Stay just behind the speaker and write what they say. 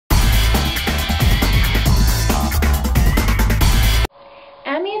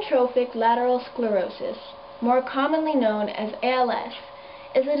amyotrophic lateral sclerosis, more commonly known as ALS,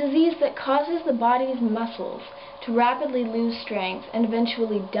 is a disease that causes the body's muscles to rapidly lose strength and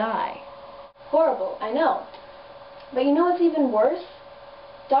eventually die. Horrible, I know. But you know what's even worse?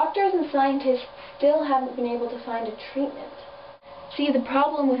 Doctors and scientists still haven't been able to find a treatment. See, the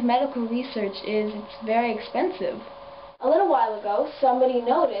problem with medical research is it's very expensive. A little while ago, somebody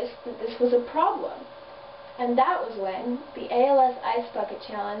noticed that this was a problem. And that was when the ALS Ice Bucket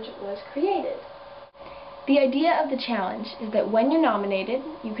Challenge was created. The idea of the challenge is that when you're nominated,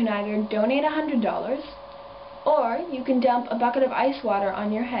 you can either donate $100 or you can dump a bucket of ice water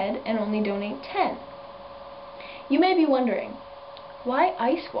on your head and only donate $10. You may be wondering, why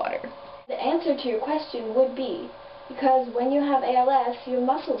ice water? The answer to your question would be because when you have ALS, your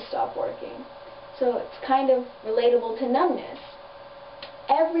muscles stop working. So it's kind of relatable to numbness.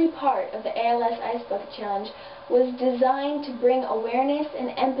 Every part of the ALS Ice Bucket Challenge was designed to bring awareness and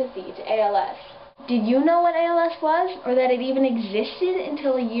empathy to ALS. Did you know what ALS was, or that it even existed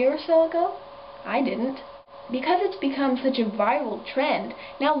until a year or so ago? I didn't. Because it's become such a viral trend,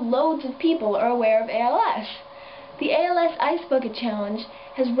 now loads of people are aware of ALS. The ALS Ice Bucket Challenge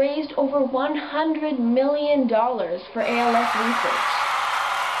has raised over $100 million for ALS research.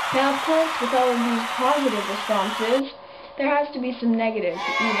 Now, of course, with all of these positive responses, there has to be some negatives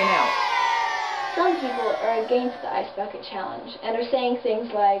to even out. Some people are against the Ice Bucket Challenge and are saying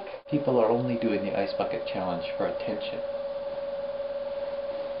things like, people are only doing the Ice Bucket Challenge for attention.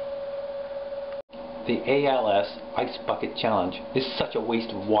 The ALS Ice Bucket Challenge is such a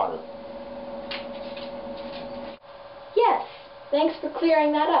waste of water. Yes, thanks for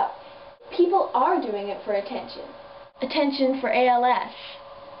clearing that up. People are doing it for attention. Attention for ALS.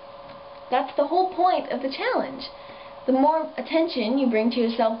 That's the whole point of the challenge. The more attention you bring to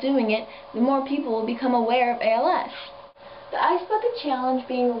yourself doing it, the more people will become aware of ALS. The Ice Bucket Challenge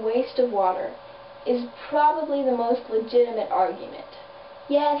being a waste of water is probably the most legitimate argument.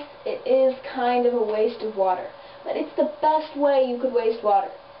 Yes, it is kind of a waste of water, but it's the best way you could waste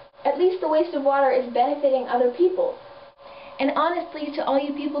water. At least the waste of water is benefiting other people. And honestly, to all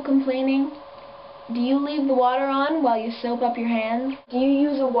you people complaining, do you leave the water on while you soap up your hands? Do you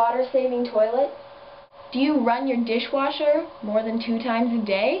use a water-saving toilet? Do you run your dishwasher more than 2 times a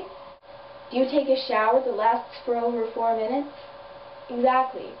day? Do you take a shower that lasts for over 4 minutes?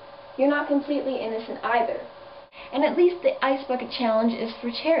 Exactly. You're not completely innocent either. And at least the Ice Bucket Challenge is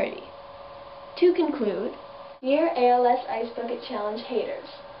for charity. To conclude, dear ALS Ice Bucket Challenge haters,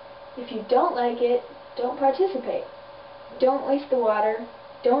 if you don't like it, don't participate. Don't waste the water.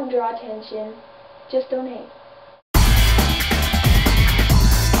 Don't draw attention. Just donate.